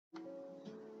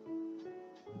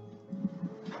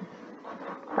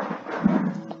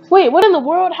Wait, what in the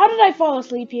world? How did I fall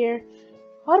asleep here?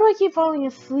 Why do I keep falling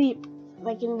asleep,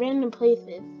 like in random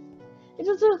places? It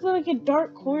just looks like a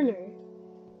dark corner.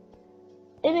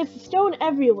 And it's stone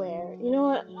everywhere. You know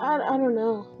what? I don't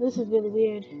know. This is really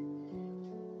weird.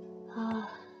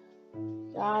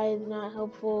 Guy is not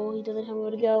helpful. He doesn't have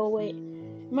where to go. Wait.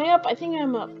 Am I up? I think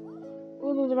I'm up.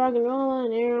 Oh, there's a rock and roll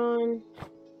and Aeron.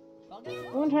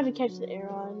 I want to try to catch the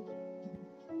Aeron.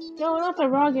 No, not the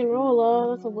rock and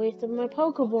roller. That's a waste of my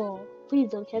Pokeball. Please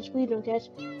don't catch. Please don't catch.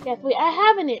 Yes, wait. I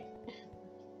have it.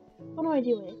 What am I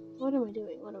doing? What am I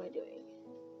doing? What am I doing?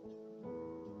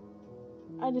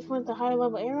 I just want the high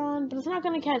level Aeron, but it's not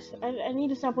gonna catch. I need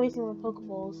to stop wasting my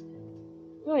Pokeballs.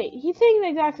 Wait, he's saying the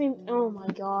exact same. Oh my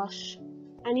gosh.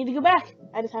 I need to go back.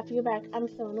 I just have to go back. I'm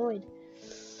so annoyed.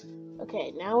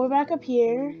 Okay, now we're back up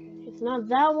here. It's not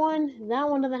that one. That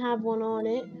one doesn't have one on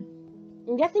it.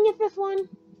 I'm guessing it's this one.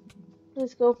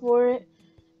 Let's go for it.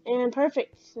 And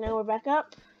perfect. Now we're back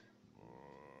up.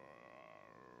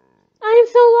 I am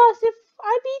so lost. If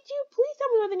I beat you, please tell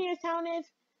me where the nearest town is.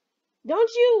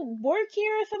 Don't you work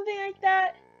here or something like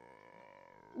that?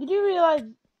 You do realize,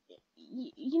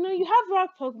 you know, you have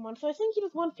rock Pokemon, so I think he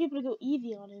just wants people to go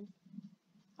easy on him.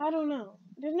 I don't know.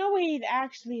 There's no way he's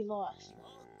actually lost.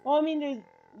 Well, I mean,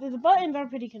 the buttons are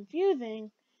pretty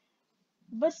confusing,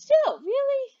 but still,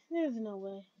 really? There's no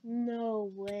way.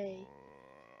 No way.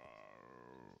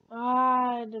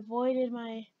 I avoided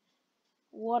my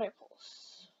water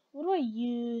pulse. What do I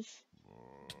use?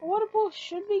 A water pulse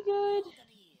should be good.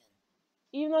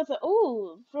 Even though it's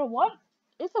for what?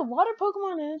 It's a water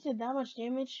Pokemon and it did that much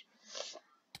damage.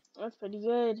 That's pretty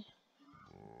good.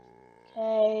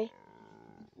 Okay.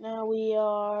 Now we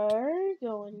are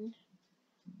going.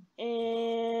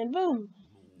 And boom.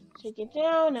 Take it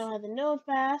down. Now I have the nose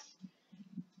pass.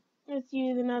 Let's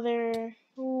use another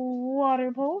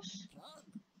water pulse.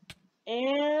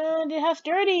 And it has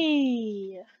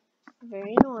sturdy.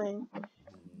 Very annoying.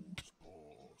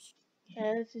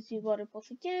 Okay, let's just use water pulse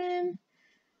again.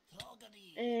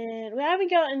 And we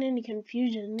haven't gotten any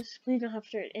confusions. Please don't have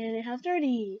sturdy. And it has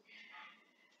sturdy.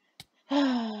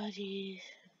 Oh, jeez.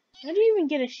 How do you even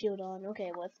get a shield on?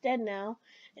 Okay, well, it's dead now.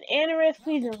 And Anorith,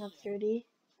 please don't have sturdy.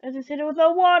 I just hit it with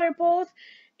a water pulse.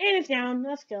 And it's down.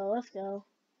 Let's go, let's go.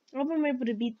 I hope I'm able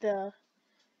to beat the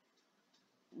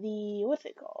what's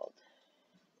it called?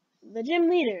 The gym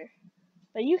leader.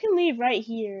 But you can leave right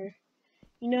here.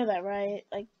 You know that, right?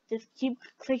 Like, just keep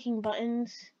clicking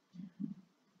buttons.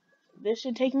 This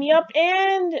should take me up,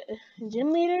 and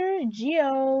gym leader,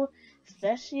 Geo,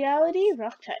 speciality,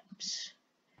 rock types.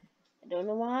 I don't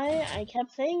know why I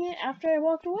kept saying it after I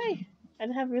walked away. I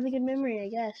just have really good memory, I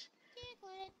guess.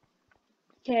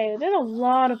 Okay, there's a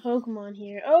lot of Pokemon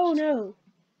here. Oh no.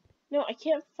 No, I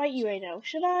can't fight you right now.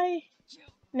 Should I?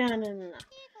 No.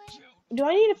 Do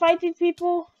I need to fight these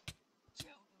people?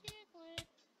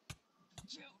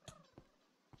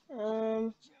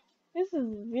 This is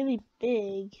really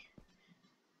big.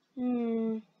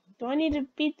 Do I need to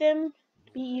beat them?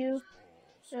 Beat you?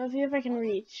 Let's see if I can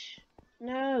reach.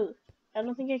 No, I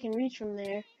don't think I can reach from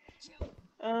there.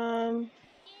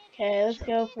 Okay, let's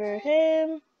go for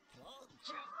him.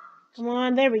 Come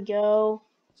on, there we go.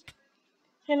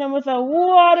 Hit him with a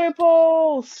water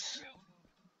pulse.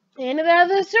 And it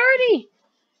has a sturdy.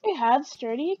 It has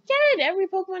sturdy again. Every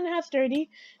Pokemon has sturdy,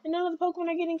 and none of the Pokemon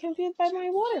are getting confused by my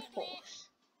water pulse.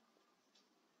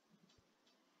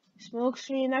 Smoke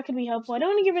screen, that could be helpful. I don't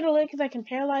want to give it a lick because I can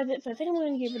paralyze it, so I think I'm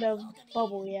going to give it a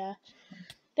bubble, yeah.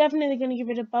 Definitely going to give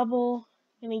it a bubble.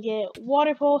 Going to get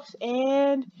water pulse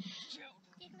and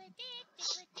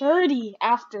sturdy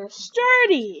after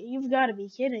sturdy. You've got to be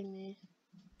kidding me.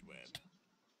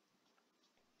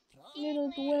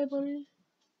 Little Dwebble.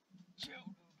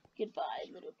 Goodbye,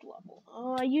 little Dwebble.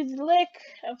 Oh, I used the lick.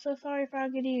 I'm so sorry,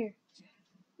 Frogadier.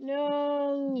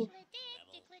 No.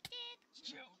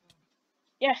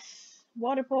 Yes,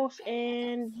 water pulse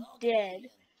and dead.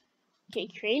 Okay,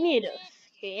 Craniados.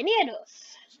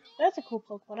 That's a cool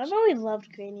Pokemon. I've always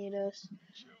loved Craniados.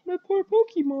 My poor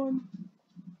Pokemon.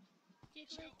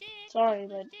 Sorry,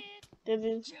 but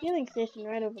there's a healing station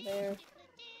right over there.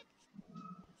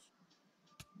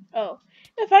 Oh,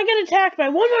 if I get attacked by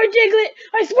one more Diglett,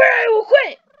 I swear I will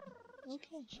quit!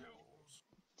 Okay.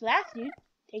 So that's dude.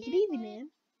 Take it easy, man.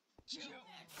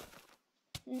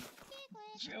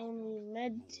 Only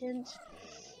med tint.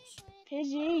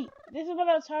 Pidgey. This is what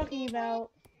I was talking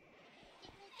about.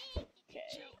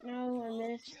 Okay. No, I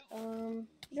missed.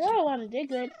 There are a lot of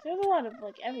Diglets. There's a lot of,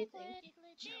 like, everything.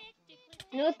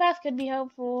 Nose pass could be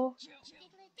helpful.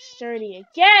 Sturdy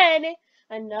again!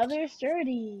 Another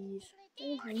sturdy.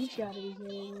 You've gotta be kidding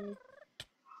me.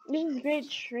 This is great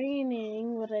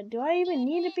training, but do I even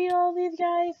need to beat all these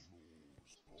guys?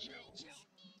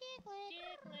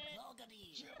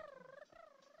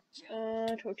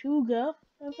 Tortuga.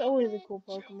 That's always a cool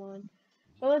Pokemon.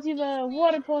 But let's use a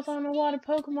water pulse on a water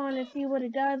Pokemon and see what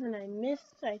it does. And I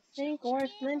missed, I think, or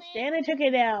flinched, and I took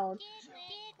it down.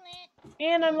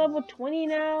 And I'm level 20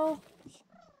 now.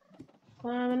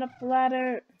 Climbing up the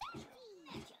ladder.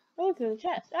 Oh, through the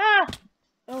chest. Ah!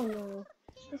 Oh no.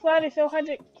 This ladder's so hard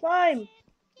to climb.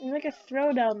 It's like a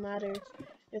throwdown ladder.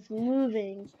 It's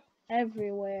moving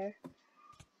everywhere.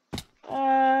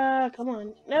 Come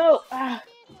on. No! Ah!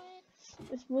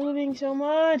 It's moving so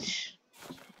much.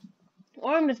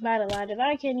 Or I'm just bad at ladders.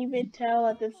 I can't even tell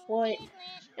at this point.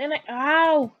 And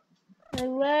ow! My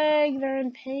legs are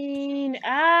in pain.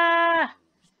 Ah!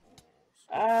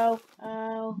 Ow,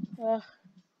 ow, ugh.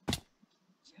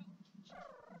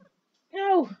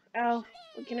 No! Ow.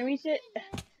 Can I reach it?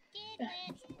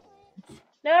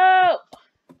 No!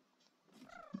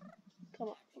 Come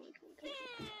on, come on, come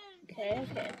on. Okay,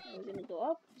 I'm gonna go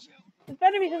up. It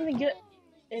better be something good.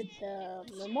 It's a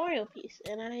memorial piece,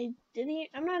 and I'm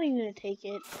not even gonna take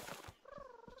it.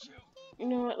 You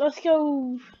know what, let's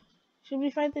go. Should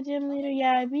we fight the gym leader?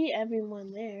 Yeah, I beat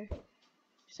everyone there.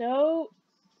 So,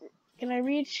 can I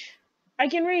reach? I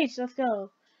can reach, let's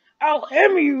go. I'll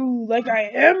hammer you like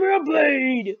I hammer a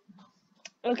blade.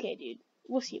 Okay, dude,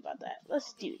 we'll see about that.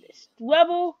 Let's do this.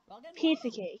 Level, piece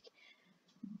of cake.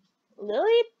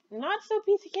 Lily, not so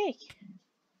piece of cake.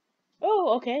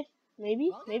 Oh, okay.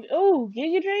 Maybe. Oh,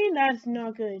 Giga Drain? That's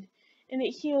not good. And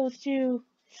it heals too.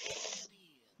 Is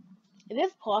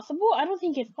this possible? I don't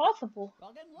think it's possible.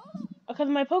 Because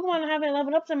my Pokemon haven't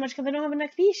leveled up so much because I don't have an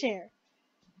XP share.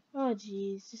 Oh,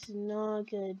 jeez. This is not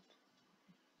good.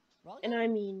 And I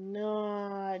mean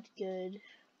not good.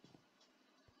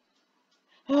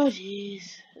 Oh,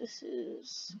 jeez. This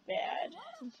is bad.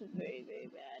 This is very,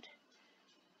 very bad.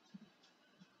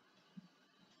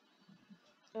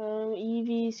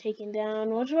 Eevee's taken down.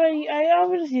 What do I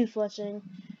will just use Fletchling.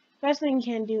 Fletchling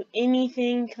can't do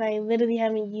anything because I literally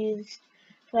haven't used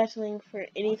Fletchling for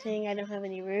anything. I don't have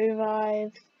any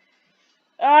revives.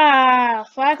 Ah!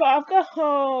 Slack off,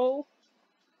 go!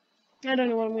 I don't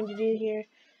know what I'm going to do here.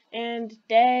 And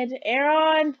dead.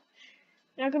 Aeron!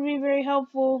 Not going to be very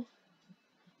helpful.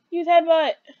 Use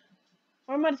Headbutt!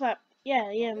 Or Mud Slap.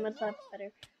 Yeah, Mud Slap's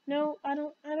better. No, I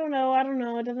don't know.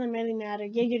 It doesn't really matter.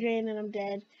 Giga Drain and I'm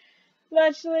dead.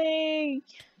 Fletchling!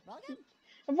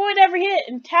 Avoid every hit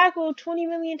and tackle 20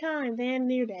 million times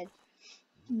and you're dead.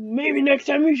 Maybe next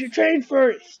time you should train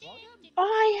first.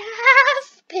 I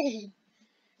have been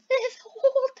this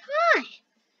whole time.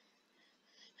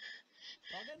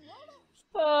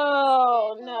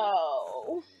 Oh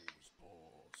no.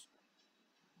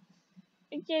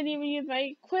 I can't even use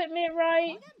my equipment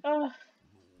right.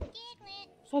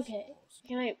 Okay.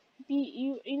 Can I beat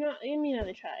you? You know, give me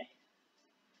another try.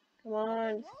 Come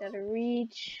on, just gotta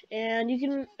reach. And you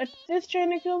can, this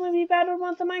trainer can only be battled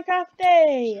once a Minecraft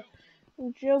day.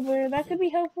 Joker, that could be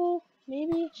helpful.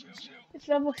 Maybe. It's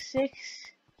level 6.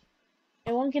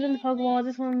 It won't get in the Pokeball.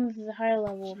 This one's a higher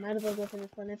level. Might as well go for this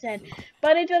one instead.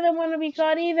 But it doesn't want to be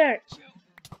caught either.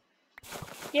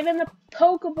 Get in the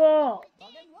Pokeball.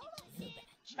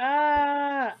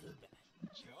 Ah.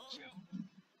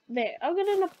 There. I'll get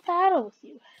in a battle with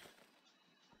you.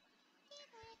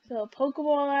 So,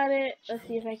 Pokeball at it. Let's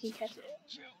see if I can catch it.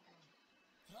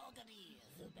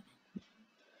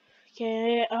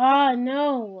 Okay. Ah,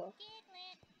 no.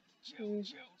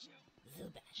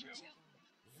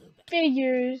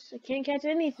 Figures. I can't catch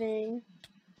anything.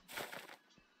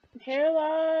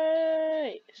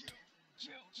 Paralyzed.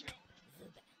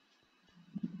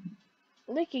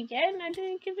 Lick again? I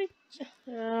didn't give it.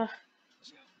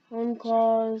 Home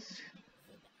claws.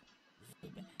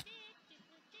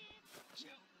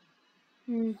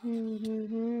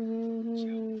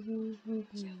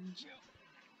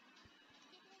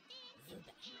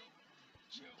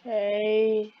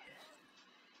 Okay.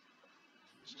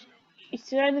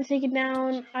 Should I just take it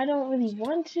down? I don't really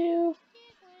want to.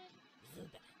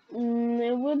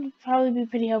 It would probably be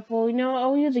pretty helpful. You know,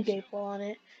 I'll use a Great Ball on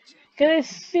it. Because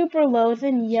it's super low. It's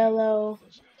in yellow.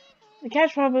 The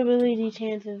catch probability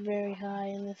chance is very high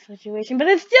in this situation. But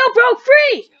it still broke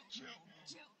free!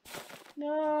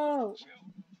 No.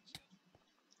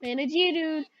 And a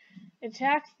Geodude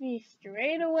attacks me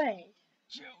straight away.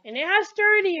 And it has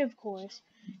sturdy, of course.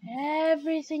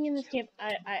 Everything in this game.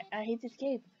 I hate this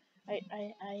game.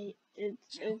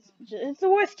 It's the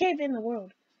worst cave in the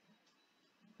world.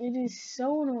 It is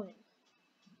so annoying.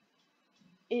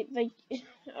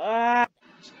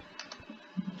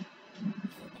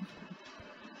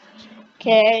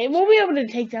 Okay, we'll be able to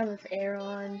take down this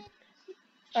Aeron.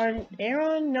 Or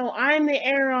Aeron? No, I'm the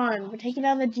Aeron. We're taking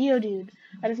down the Geodude.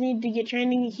 I just need to get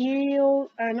training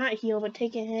heal, or not heal, but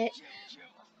take a hit.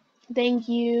 Thank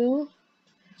you.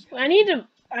 I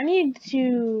need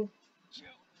to,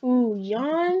 ooh,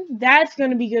 yawn? That's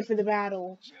gonna be good for the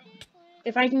battle.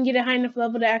 If I can get a high enough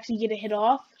level to actually get a hit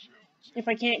off. If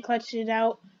I can't clutch it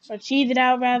out, or cheese it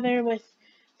out rather, with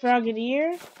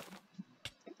Frogadier,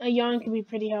 a yawn could be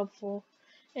pretty helpful.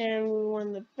 And we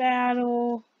won the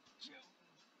battle.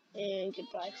 And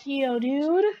goodbye,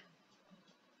 Geodude.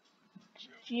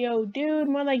 Geodude,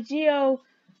 more like Geo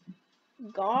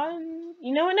gone?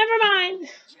 You know what, never mind.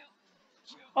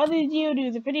 All these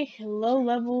Geodudes are pretty low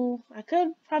level. I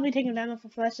could probably take them down for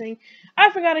fleshing. I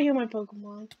forgot to heal my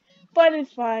Pokemon. But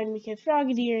it's fine because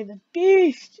Frogadier is a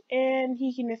beast and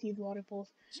he can just use water pulse.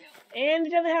 And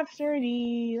it doesn't have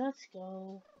Sturdy. Let's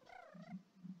go.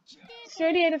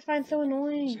 Sturdy I just find so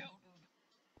annoying.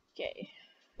 Okay.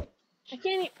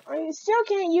 I still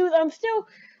can't use,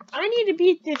 I need to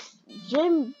beat this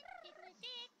gym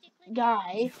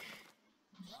guy.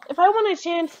 If I want a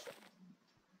chance.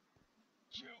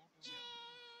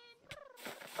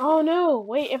 Oh no,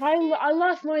 wait, if I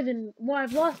lost more than, well,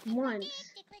 I've lost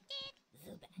once.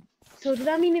 So does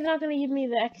that mean he's not going to give me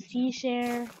the XP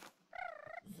share?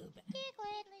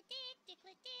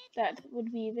 That would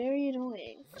be very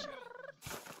annoying.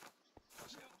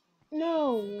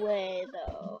 No way,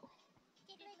 though.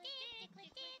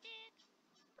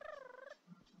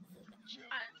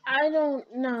 I don't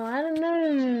know.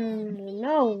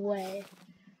 No way.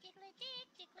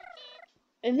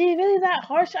 Is he really that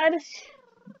harsh?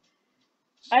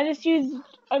 I just used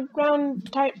a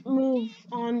ground type move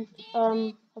on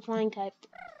a flying type.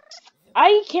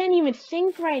 I can't even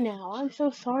think right now. I'm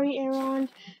so sorry, Aaron.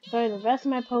 Sorry, the rest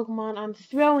of my Pokemon. I'm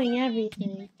throwing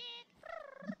everything.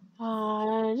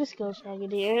 Just go,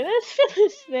 Frogadier. Let's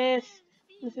finish this.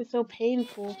 This is so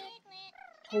painful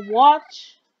to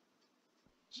watch.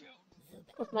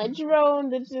 With my drone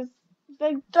that just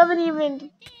like doesn't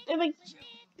even. It like,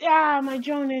 my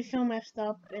drone is so messed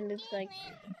up, and it's like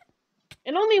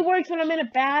it only works when I'm in a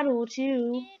battle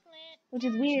too, which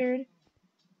is weird.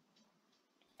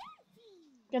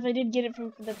 Because I did get it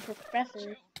from the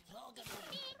professor.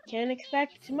 Can't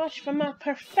expect much from a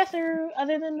professor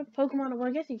other than a Pokemon, or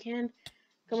I guess you can.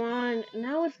 Come on,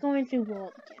 now it's going through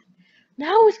walls again.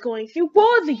 Now it's going through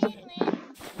walls again.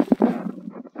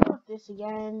 Not this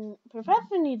again.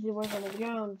 Professor needs to work on the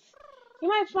grounds. You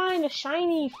might find a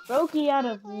shiny Froakie out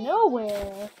of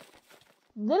nowhere.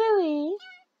 Literally,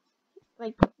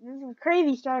 like, this is a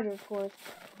crazy starter, of course.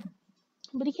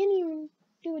 But he can't even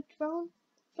do a drone.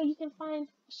 But you can find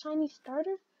a shiny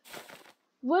starter?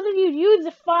 What did you use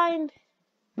to find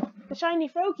the shiny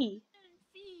Froakie?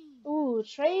 Ooh,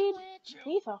 trade?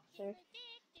 Police officer.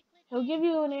 He'll give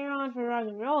you an Aeron for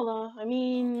Roggenrola. I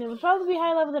mean, it would probably be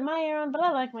higher level than my Aeron, but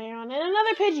I like my Aeron. And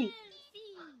another Pidgey!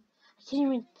 I can't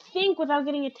even think without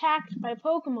getting attacked by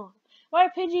Pokemon. Why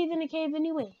are Pidgeys in a cave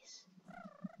anyways?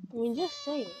 I mean, just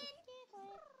saying.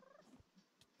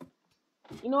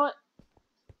 You know what?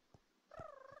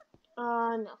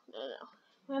 No.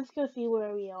 Let's go see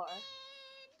where we are.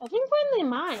 I think we're in the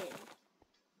mine.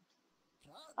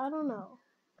 I don't know.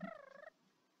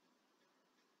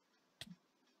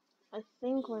 I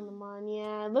think we're in the mine.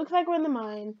 Yeah, it looks like we're in the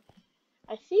mine.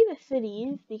 I see the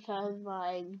cities because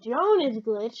my drone is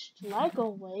glitched, like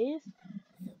always.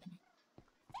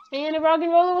 And a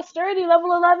Roggenrola was sturdy.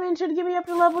 Level 11 should give me up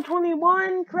to level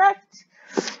 21, correct?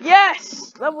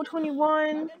 Yes! Level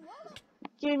 21.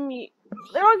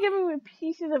 They're all giving me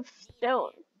pieces of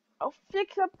stone. I'll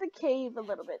fix up the cave a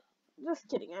little bit. Just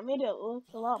kidding, I made it look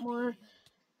a lot more.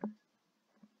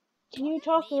 Can you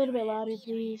talk a little bit louder,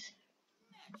 please?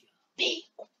 Be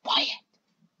quiet!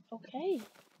 Okay,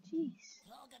 jeez.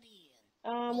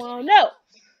 Well, no.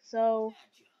 So,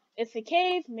 it's a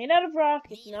cave made out of rock.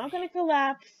 It's not gonna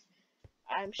collapse.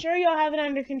 I'm sure y'all have it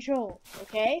under control,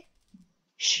 okay?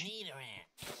 Shh.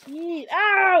 Jeez.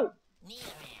 Ow!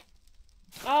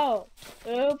 Oh,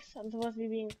 oops. I'm supposed to be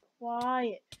being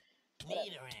quiet.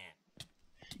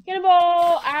 Get a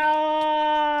ball!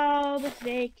 Ow!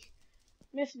 Mistake.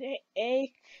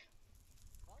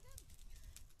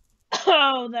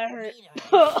 Oh, that hurt.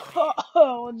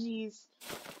 Oh, jeez.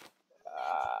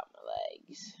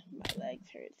 My legs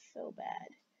hurt so bad.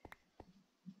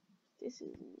 This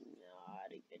is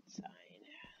not a good sign.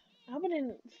 How about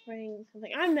in spring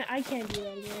something? I can't do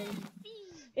that again.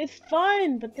 It's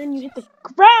fun, but then you hit the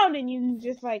ground and you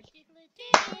just like,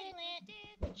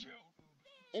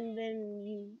 and then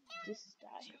you just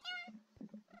die.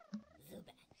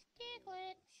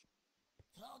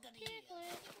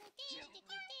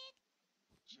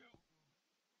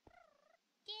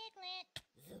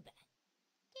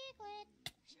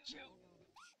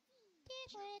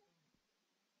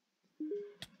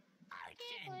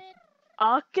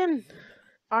 Arkin?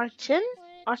 Archin?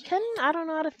 Arkin? I don't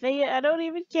know how to say it. I don't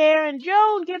even care. And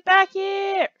Joan, get back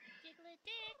here!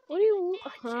 What do you...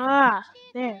 Ah,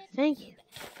 there. Thank you.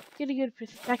 Get a good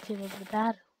perspective of the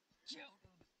battle.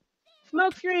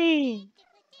 Smoke screen!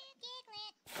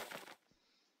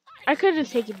 I could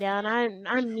just take it down. I'm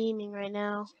memeing right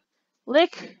now.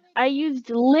 Lick. I used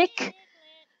lick.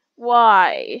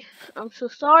 Why? I'm so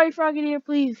sorry, Frogadier.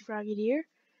 Please, Frogadier.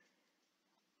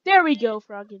 There we go,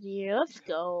 Frogadier. Let's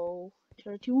go.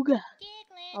 Tortuga.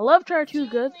 I love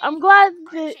Tortugas. I'm glad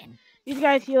that these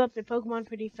guys heal up their Pokemon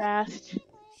pretty fast.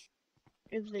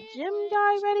 Is the gym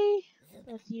guy ready?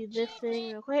 Let's use this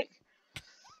thing real quick.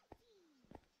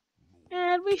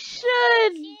 And we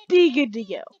should be good to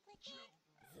go.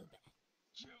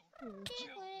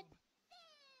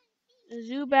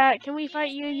 Zubat, can we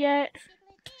fight you yet?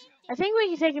 I think we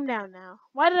can take him down now.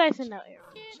 Why did I send out Aaron?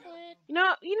 You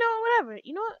know, whatever.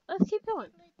 You know what? Let's keep going.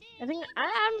 I think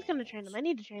I'm just gonna train him. I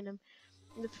need to train him.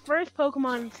 This first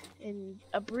Pokemon's in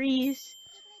a breeze.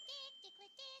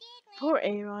 Poor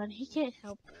Aaron, he can't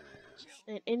help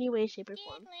in any way, shape, or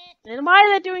form. And why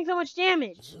is that doing so much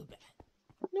damage?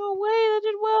 No way, that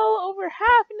did well over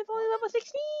half, and it's only level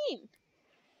 16.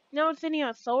 Now it's sitting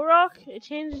on Soul Rock. It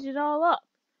changes it all up.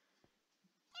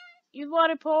 Use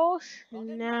Water Pulse,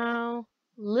 and now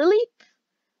Lily.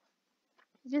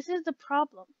 This is the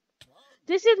problem.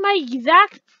 This is my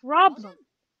exact problem.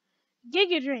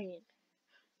 Giga Drain.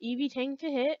 Eevee Tank to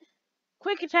hit.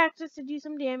 Quick Attack just to do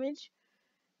some damage.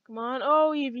 Come on.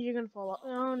 Oh, Eevee, you're gonna fall off.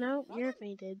 Oh, no. You're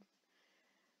fainted.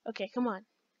 Okay, come on.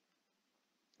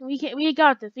 We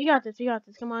got this. We got this. We got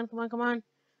this. Come on, come on, come on.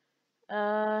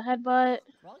 Headbutt.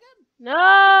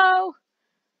 No!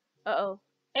 Uh-oh.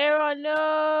 Aaron,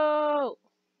 no!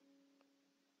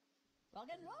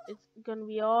 It's gonna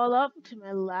be all up to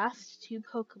my last two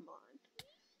Pokemon.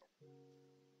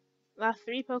 Last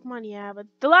three Pokemon, yeah, but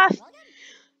the last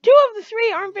two of the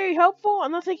three aren't very helpful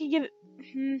unless I can get it.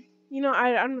 You know,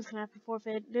 I'm just gonna have to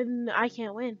forfeit. Then I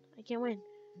can't win. I can't win.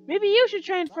 Maybe you should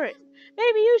train first.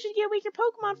 Maybe you should get weaker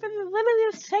Pokemon for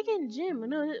literally the second gym.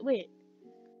 No, wait.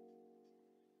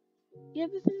 Yeah,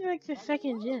 this is like the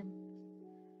second gym.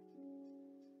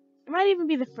 It might even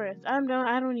be the first. I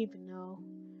don't even know.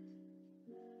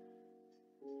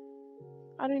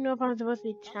 I don't know if I'm supposed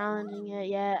to be challenging it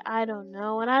yet. I don't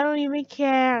know, and I don't even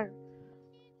care.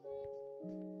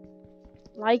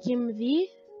 Like him V.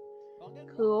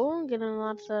 Cool. Getting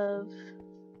lots of.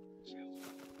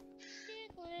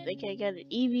 Okay, got an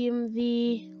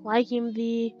EVMV, like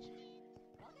MV.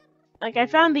 Like, I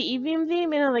found the EVMV,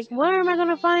 and I'm like, where am I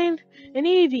gonna find an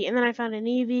EV? And then I found an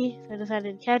EV, so I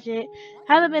decided to catch it.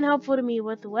 Hasn't been helpful to me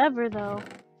whatsoever, though.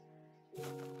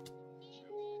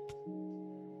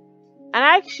 And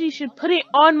I actually should put it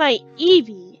on my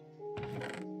Eevee.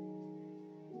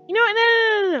 You know what?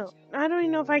 No. I don't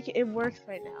even know if it works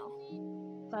right now.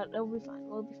 But it'll be fine.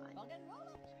 We'll be fine.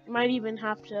 Might even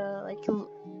have to,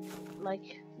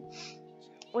 like,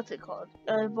 what's it called?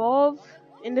 Evolve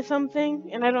into something.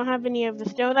 And I don't have any of the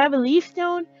stones. I have a leaf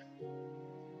stone.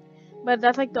 But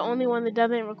that's like the only one that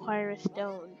doesn't require a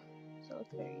stone. So it's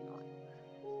very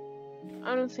annoying.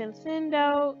 I'm just gonna send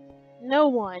out no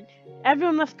one.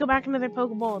 Everyone must go back into their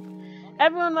Pokeballs.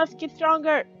 Everyone must get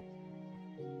stronger.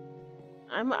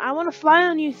 I want to fly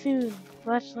on you soon,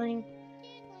 Fletchling.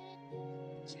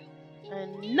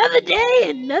 Another day,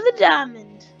 another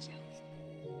diamond.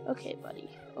 Okay, buddy.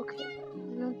 Okay, buddy.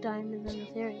 There's no diamonds in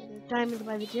this area. There's diamonds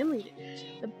by the gym leader.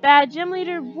 The bad gym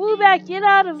leader, Woobat, get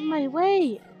out of my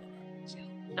way.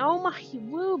 Oh my,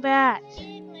 Woobat.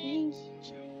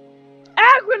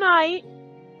 Agronite.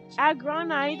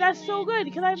 Agronite, that's so good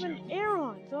because I have an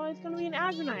Aeron, so it's gonna be an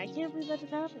Agronite. I can't believe that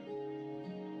just happened.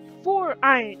 4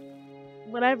 iron,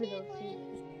 whatever those things,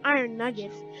 iron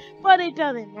nuggets, but it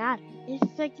doesn't matter.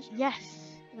 It's like, yes,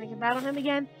 I can battle him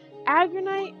again.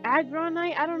 Agronite, I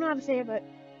don't know how to say it, but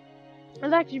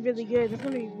it's actually really good. It's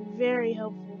gonna be very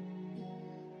helpful.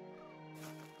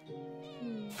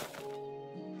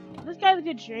 This guy's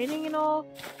good training and all,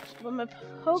 but my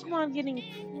Pokemon's getting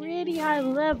pretty high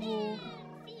level.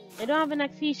 I don't have an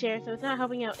XP share, so it's not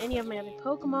helping out any of my other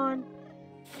Pokemon.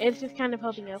 It's just kind of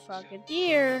helping out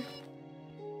Frogadier.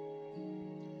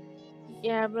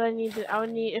 Yeah, but I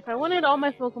would need, if I wanted all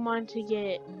my Pokemon to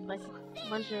get, like, a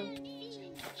bunch of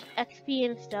XP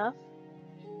and stuff.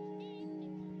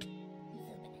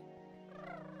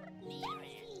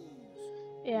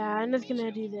 Yeah, I'm just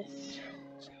gonna do this.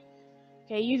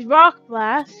 Okay, use Rock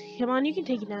Blast. Come on, you can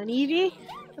take it down, Eevee.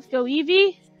 Let's go,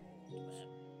 Eevee.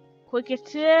 Quick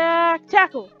attack,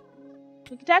 tackle.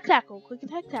 Quick attack, tackle. Quick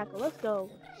attack, tackle. Let's go.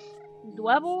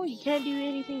 Dwebble, you can't do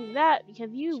anything with that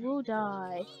because you will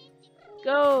die.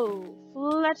 Go,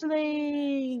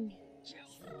 Fletchling.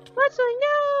 Fletchling,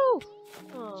 no!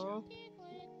 Oh,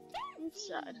 I'm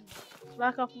sad.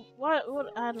 Back off. What?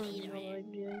 I don't even know what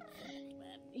I'm doing.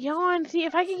 Yawn. See,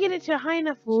 if I can get it to a high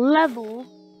enough level,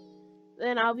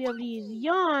 then I'll be able to use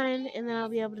Yawn, and then I'll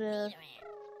be able to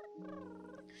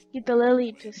get the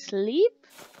Lily to sleep.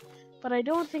 But I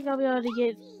don't think I'll be able to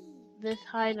get this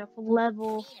high enough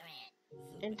level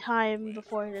in time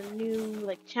before the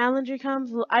new challenger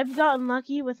comes. I've gotten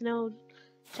lucky with no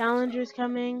challengers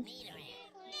coming.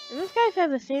 And this guy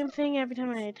says the same thing every time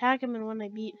I attack him and when I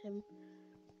beat him.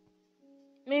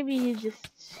 Maybe he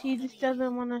just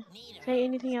doesn't want to say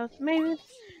anything else. Maybe it's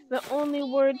the only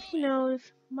words he knows.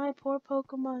 My poor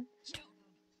Pokemon.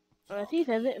 Or as he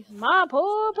says it, my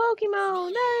poor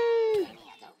Pokemon. No!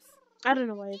 I don't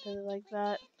know why he says it like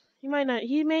that. He might not.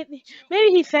 Maybe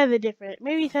he says it different.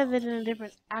 Maybe he says it in a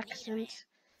different accent.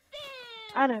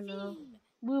 I don't know.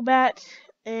 Woobat,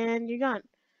 and you're gone.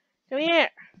 Come here.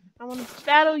 I want to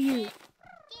battle you.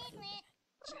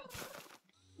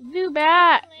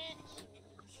 Zubat.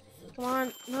 Come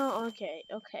on. No, okay.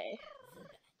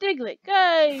 Diglett,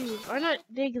 go! Or not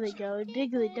Diglett, go.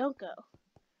 Diglett, don't go.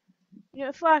 You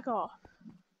know, slack off.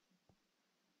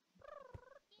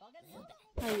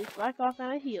 I slack off and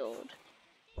I healed.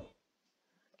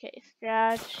 Okay,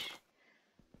 Scratch.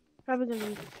 Probably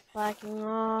gonna be slacking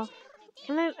off.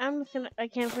 I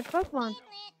can't switch Pokemon.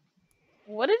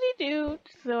 What did he do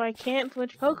so I can't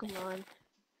switch Pokemon?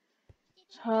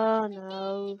 Oh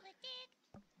no.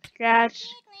 Scratch.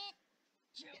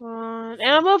 Come on.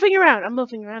 And I'm moving around.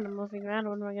 What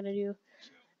am I gonna do?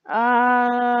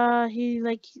 He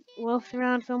wolfs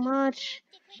around so much.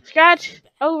 Scratch!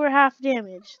 Over half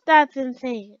damage. That's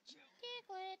insane.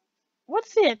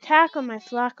 What's the attack on my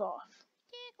slack off?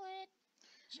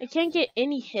 I can't get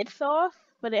any hits off,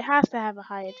 but it has to have a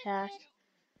high attack.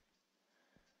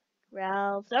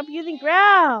 Growl. Stop using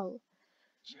Growl!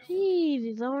 Jeez,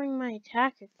 he's lowering my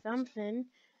attack or something.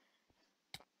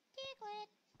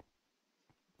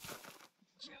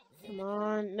 Come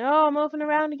on. No, I'm moving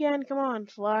around again. Come on,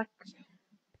 slack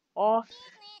off.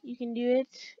 You can do it.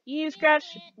 You,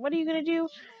 Scratch. What are you gonna do?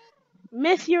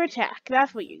 Miss your attack.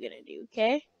 That's what you're gonna do,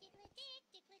 okay?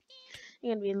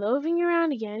 You're gonna be loafing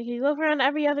around again. You loaf around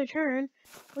every other turn,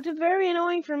 which is very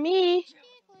annoying for me.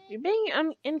 You're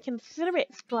being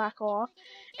inconsiderate, slack off.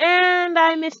 And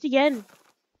I missed again.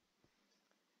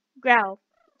 Growl.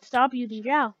 Stop using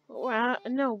Growl.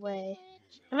 No way.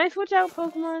 Can I switch out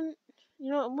Pokemon?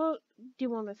 You know what? We'll do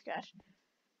one with Scratch.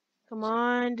 Come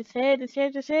on, just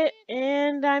hit.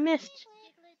 And I missed.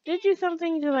 Did do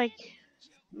something to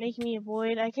make me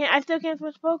avoid. I still can't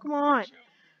switch Pokemon.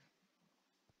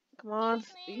 Come on,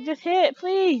 just hit,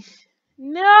 please.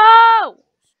 No!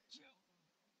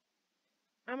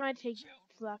 I might take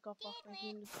slack off my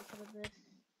team because of this.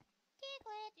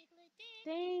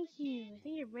 Thank you. I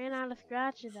think it ran out of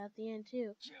scratches at the end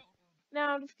too.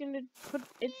 Now I'm just gonna put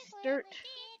its dirt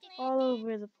all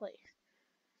over the place.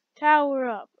 Tower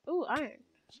up. Ooh, iron.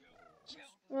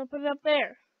 I'm gonna put it up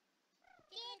there.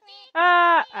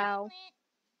 Ow.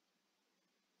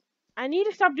 I need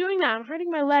to stop doing that. I'm hurting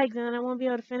my legs and then I won't be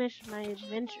able to finish my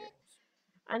adventure.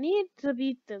 I need to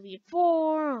beat the Elite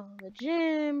Four, all the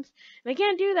gyms. And I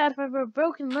can't do that if I have a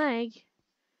broken leg.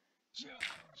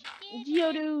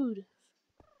 Geodude.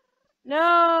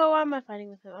 No, why am I fighting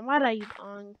with him? Why did I use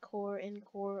Encore?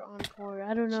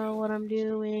 I don't know what I'm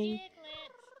doing.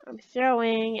 I'm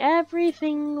throwing every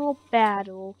single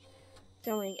battle.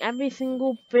 Don't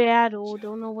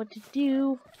know what to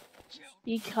do.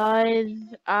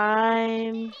 Because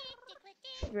I'm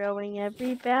throwing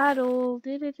every battle.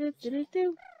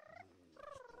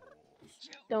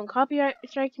 Don't copyright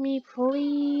strike me,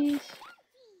 please.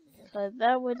 Because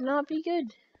that would not be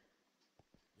good.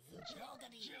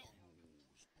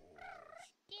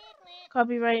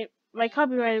 By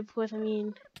copyright, of course, I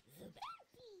mean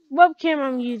webcam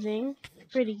I'm using.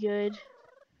 Pretty good.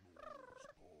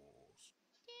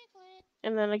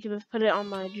 And then I can just put it on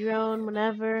my drone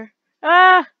whenever.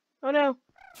 Ah! Oh no!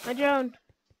 My drone.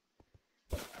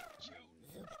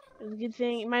 It's a good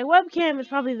thing. My webcam is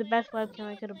probably the best webcam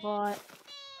I could have bought.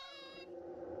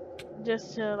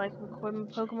 Just to record my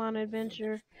Pokemon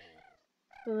adventure.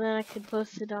 So then I could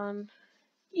post it on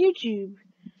YouTube.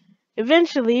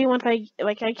 Eventually, once I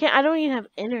don't even have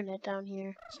internet down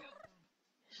here.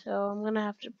 So I'm gonna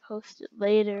have to post it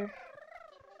later.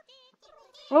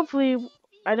 Hopefully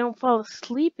I don't fall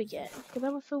asleep again. Because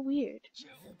that was so weird.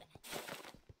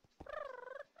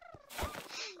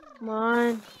 Come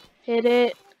on. Hit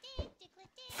it.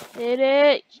 Hit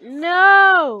it.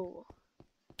 No!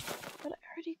 But I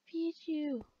already beat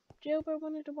you. Jailbird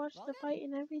wanted to watch the fight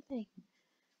and everything.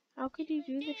 How could you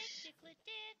do this?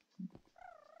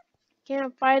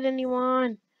 Can't fight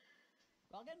anyone.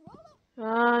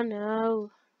 Oh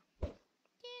no.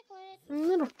 I'm a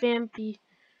little vampy.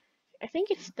 I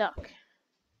think it's stuck.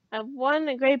 I've won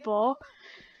a great ball.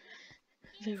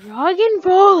 The rock and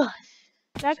rollers.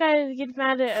 That guy gets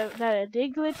mad at that a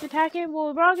Diglett's attacking.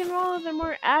 Well, rock and rollers are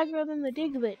more aggro than the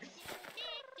Digletts.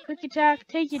 Quick attack,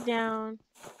 take it down,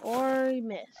 or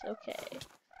miss. Okay.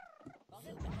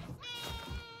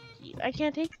 Jeez, I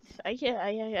can't take this. I can't.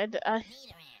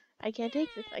 I can't take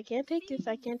this. I can't take this.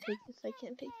 I can't take this. I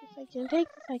can't take this. I can't take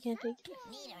this. I can't take this.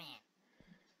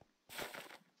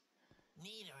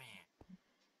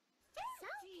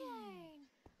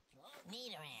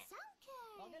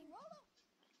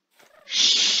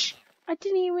 Shh! I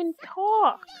didn't even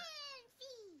talk.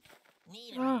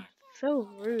 Oh, so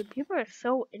rude. People are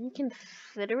so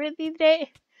inconsiderate these days.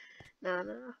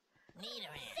 No.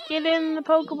 Get in the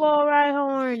Pokeball,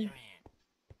 Rhyhorn.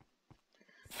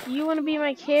 You want to be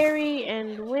my carry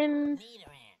and win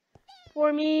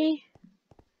for me?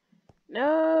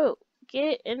 No.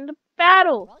 Get in the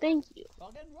battle. Thank you.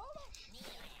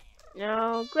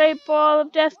 No. Great Ball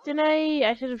of Destiny.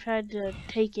 I should have tried to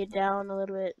take it down a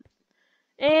little bit.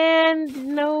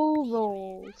 And no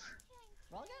rolls.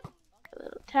 A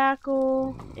little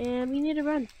tackle. And we need to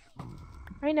run.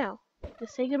 Right now.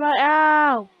 Just say goodbye.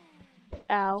 Ow.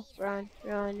 Ow. Run.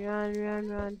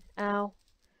 Ow.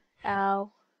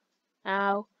 Ow.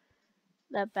 Ow.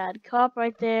 That bad cop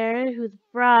right there who's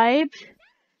bribed.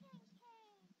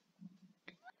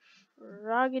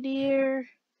 Frogadier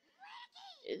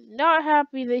is not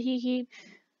happy that he keeps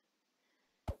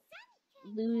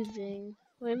losing.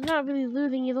 Well, he's not really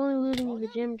losing, he's only losing to the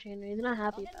gym trainer. He's not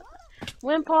happy about that.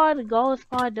 Wimpod,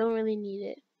 Golispod, don't really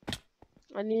need it.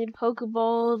 I need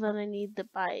Pokeballs and I need the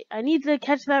bite. I need to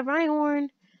catch that Rhyhorn.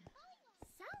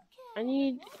 I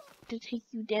need to take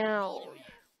you down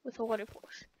with a Water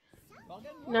Force.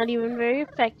 Not even very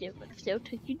effective, but still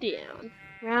took you down.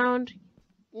 Round.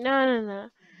 No.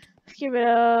 Let's get rid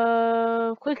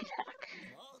of Quick Attack.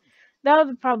 That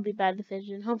was probably a bad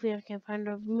decision. Hopefully I can find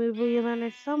a removal learner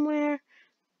somewhere.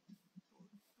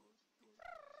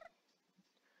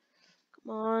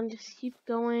 Come on, just keep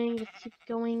going.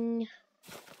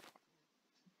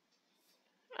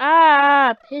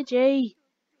 Ah, Pidgey.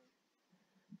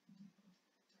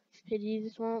 Pidgey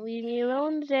just won't leave me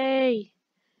alone today.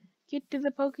 Get to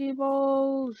the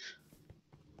Pokeballs.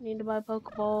 I need to buy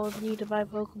Pokeballs.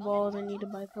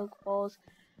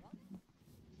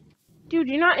 Dude,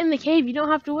 you're not in the cave. You don't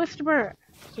have to whisper.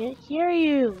 I can't hear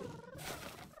you.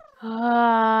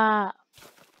 Ah.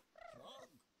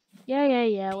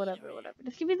 Yeah, whatever.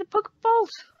 Just give me the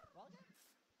Pokeballs.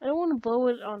 I don't want to blow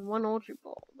it on one Ultra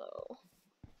Ball,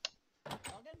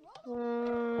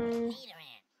 though.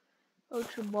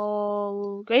 Ultra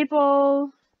Ball. Great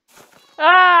Ball.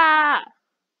 Ah!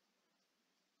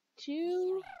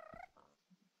 2.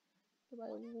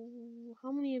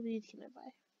 How many of these can I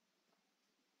buy?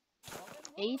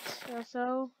 8 or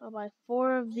so. I'll buy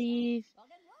 4 of these.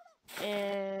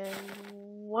 And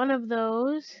 1 of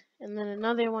those. And then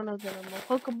another one of the normal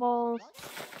Pokeballs.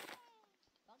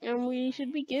 And we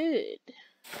should be good.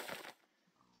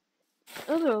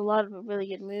 Those are a lot of really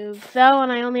good moves. So,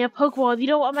 and I only have Pokeballs. You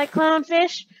don't want my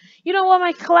clownfish? You don't want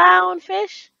my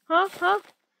clownfish? Huh?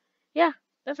 Yeah,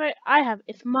 that's right. I have.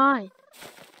 It's mine.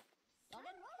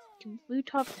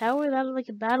 Kabutops Tower? That is like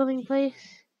a battling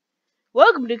place.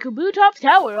 Welcome to Kabutops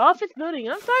Tower, office building.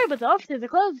 I'm sorry, but the offices are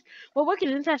closed. We're working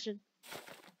in session.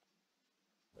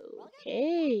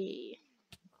 Okay.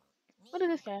 What does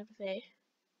this guy have to say?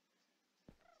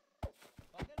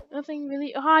 Nothing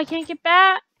really. Oh, I can't get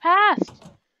past.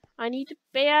 I need to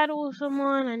battle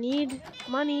someone. I need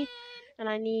money. And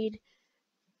I need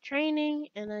training.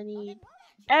 And I need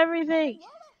everything.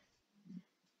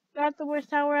 That's the worst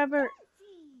tower ever.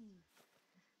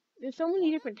 There's so many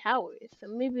different towers. So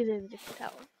maybe there's a different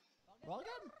tower.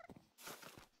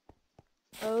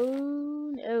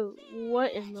 Oh no.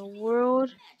 What in the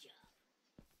world?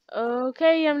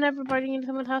 Okay, I'm never biting into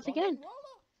someone's house again.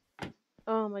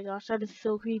 Oh my gosh, that is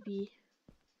so creepy.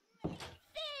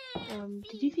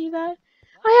 Did you see that?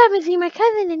 I haven't seen my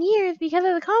cousin in years because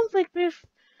of the conflict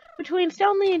between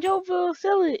Stanley and Joltville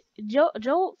City.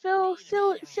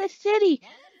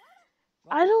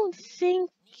 I don't think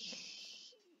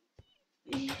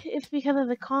it's because of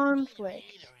the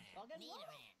conflict.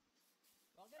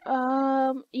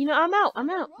 I'm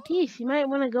out. Peace. You might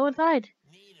want to go inside.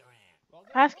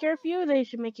 Past curfew, they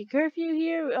should make a curfew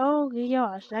here. Oh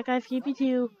gosh, that guy's creepy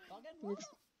too. It's,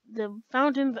 the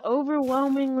fountain's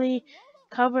overwhelmingly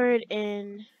covered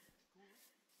in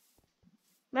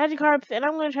Magikarps, and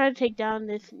I'm gonna try to take down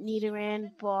this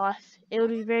Nidoran boss. It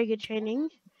would be very good training.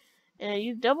 And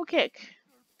use double kick.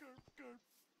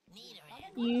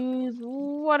 Use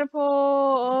water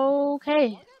pole.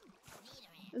 Okay.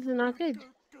 This is not good.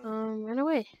 Run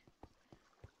away.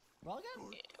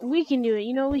 We can do it.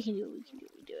 We can do it. We can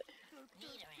do it.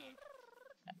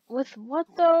 With what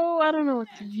though? I don't know what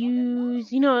to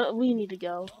use. We need to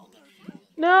go.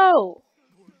 No!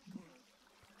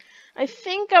 I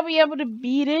think I'll be able to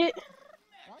beat it.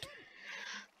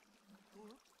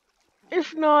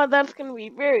 If not, that's gonna be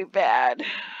very bad.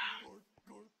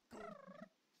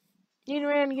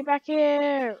 Nidoran, get back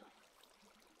here!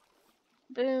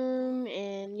 Boom,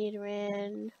 and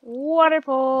Nidoran. Water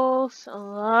pulse!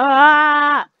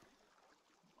 Ah!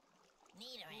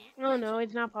 Oh no,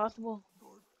 it's not possible.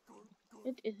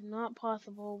 It is not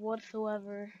possible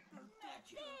whatsoever.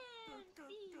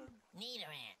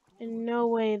 In no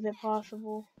way is it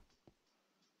possible.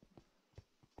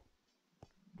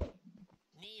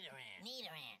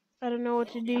 I don't know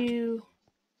what to do.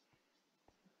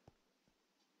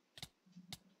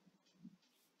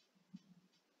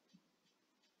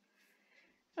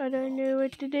 I don't know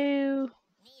what to do.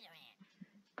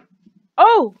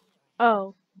 Oh!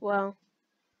 Oh, well.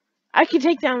 I can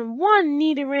take down one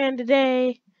Nidoran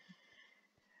today.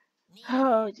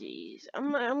 Oh, jeez.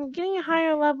 I'm getting a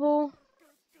higher level.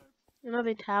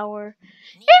 Another tower.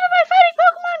 Even my fighting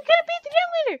Pokemon couldn't beat the gym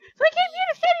leader, so I came here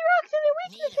to study rocks and their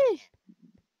weaknesses.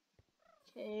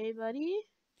 Okay, buddy.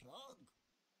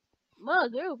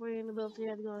 Mug, you're bringing the build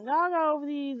together going gaga over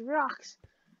these rocks.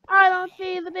 I don't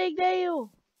see the big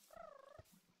deal.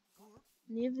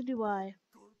 Neither do I.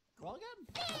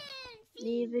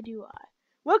 Neither do I.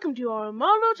 Welcome to our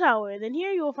Mono Tower. Then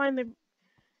here you will find the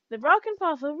Rock and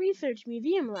Fossil Research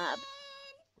Museum Lab.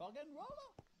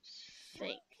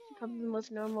 Think. Probably the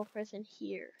most normal person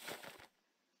here,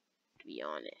 to be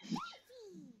honest.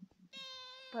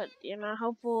 But you're not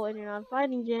helpful and you're not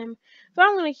fighting gym. So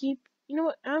I'm gonna keep. You know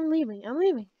what? I'm leaving.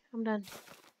 I'm done.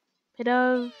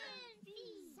 Pidove.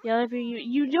 Yeah, if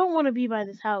you don't want to be by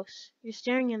this house. You're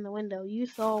staring in the window. You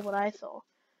saw what I saw.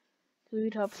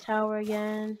 Top's tower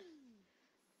again.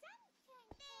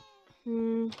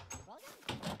 We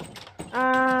don't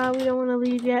want to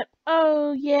leave yet.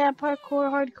 Oh yeah, parkour,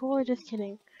 hardcore. Just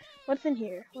kidding. What's in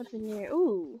here?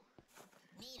 Ooh,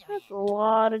 that's a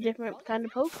lot of different kind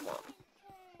of Pokemon.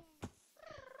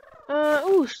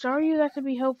 Ooh, Staryu, that could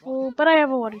be helpful. But I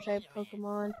have a water type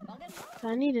Pokemon, so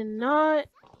I need to not.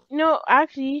 No,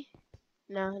 actually,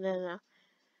 no.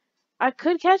 I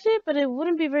could catch it, but it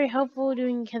wouldn't be very helpful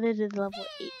doing because it is level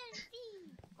 8.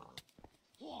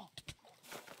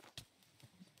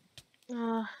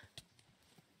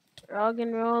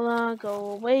 Roggenrola,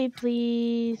 go away,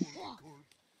 please.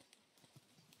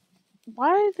 Why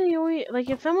are they always, like,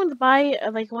 if someone's by,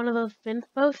 like, one of those fence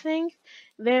post things,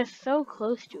 they're so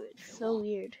close to it. It's so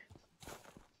weird.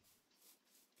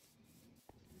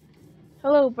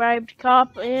 Hello, bribed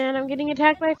cop, and I'm getting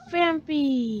attacked by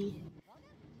Fampy.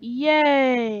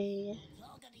 Yay.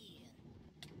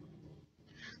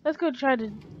 Let's go try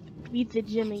to beat the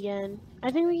gym again.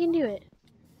 I think we can do it.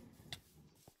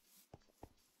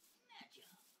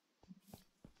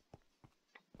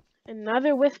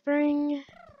 Another whispering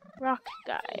rock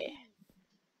guy.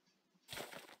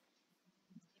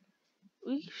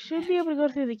 We should be able to go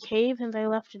through the cave since I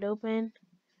left it open.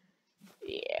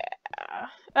 Yeah.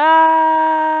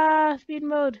 Speed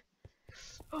mode.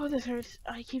 Oh, this hurts.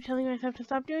 I keep telling myself to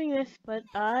stop doing this, but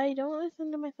I don't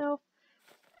listen to myself.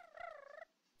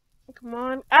 Come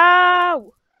on.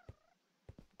 Ow!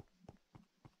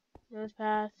 Nose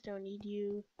pass. Don't need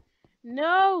you.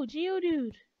 No!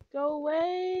 Geodude! Go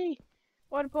away!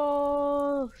 Water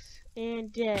pulse!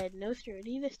 And dead. No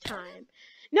sturdy this time.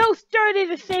 No sturdy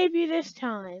to save you this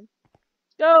time!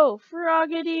 Go!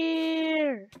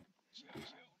 Frogadier!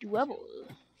 Double.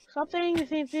 Stop saying the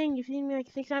same thing. You've seen me like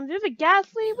 6 times. There's a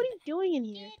Ghastly! What are you doing in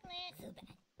here?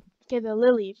 Okay, the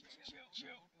Lily.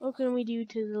 What can we do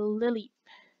to the Lily?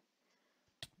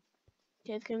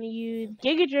 Okay, it's gonna use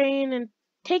Giga Drain and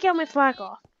take out my Slack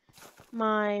off.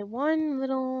 My one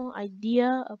little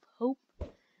idea of hope.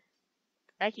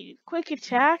 I can use Quick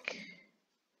Attack.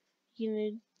 You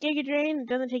can Giga Drain. It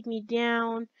doesn't take me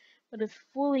down, but it's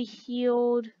fully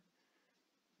healed.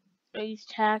 I use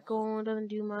Tackle. It doesn't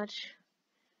do much.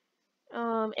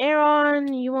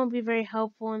 Aeron, you won't be very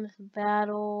helpful in this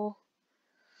battle.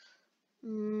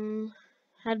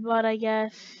 Headbutt, I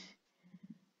guess.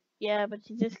 Yeah, but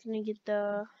she's just gonna get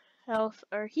the health,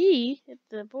 or he, it's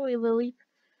the boy Lily,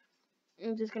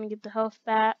 is just gonna get the health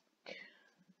back.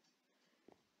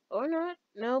 Or not.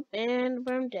 Nope, and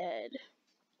I'm dead.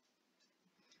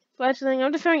 Fletchling,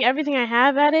 I'm just throwing everything I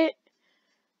have at it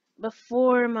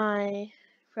before my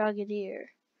Frogadier.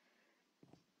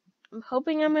 I'm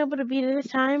hoping I'm able to beat it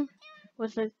this time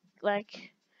with a,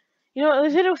 like, you know,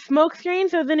 is it a smoke screen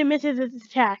so then it misses its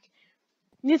attack?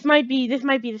 This might be the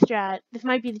strat. This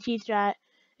might be the cheat strat.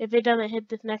 If it doesn't hit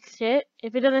this next hit.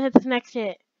 If it doesn't hit this next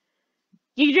hit.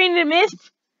 You drained it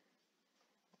missed?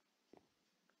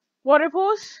 Water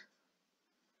pools?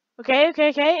 Okay.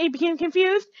 It became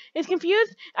confused. It's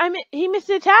confused. He missed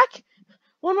the attack.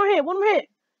 One more hit.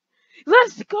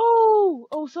 Let's go!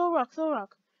 Oh, Soul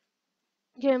Rock.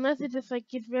 Okay, unless it just like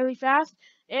gets really fast.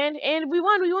 And we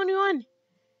won.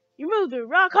 You moved the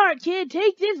rock hard, kid.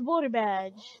 Take this border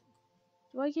badge.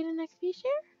 Do I get an XP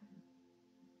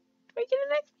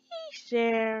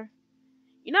share?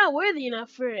 You're not worthy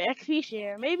enough for an XP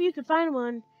share. Maybe you could find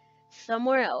one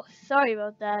somewhere else. Sorry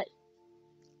about that.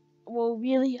 Well,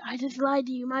 really, I just lied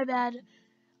to you. My bad.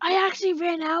 I actually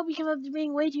ran out because I was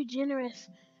being way too generous.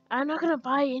 I'm not gonna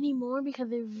buy any more because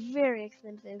they're very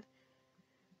expensive.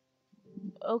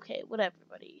 Okay, whatever,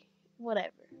 buddy.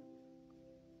 Whatever.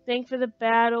 Thanks for the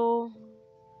battle.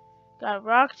 Got a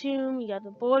rock tomb. You got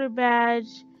the border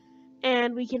badge.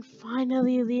 And we can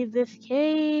finally leave this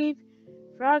cave.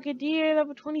 Frogadier,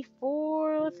 level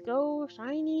 24. Let's go.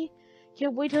 Shiny.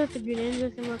 Can't wait till it's a Greninja.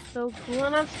 It's gonna look so cool.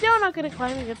 And I'm still not gonna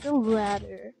climb and get the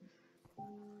ladder.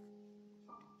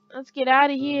 Let's get out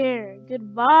of here.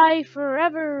 Goodbye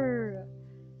forever.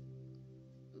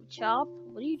 Chop,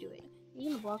 what are you doing?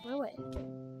 You're gonna block my way.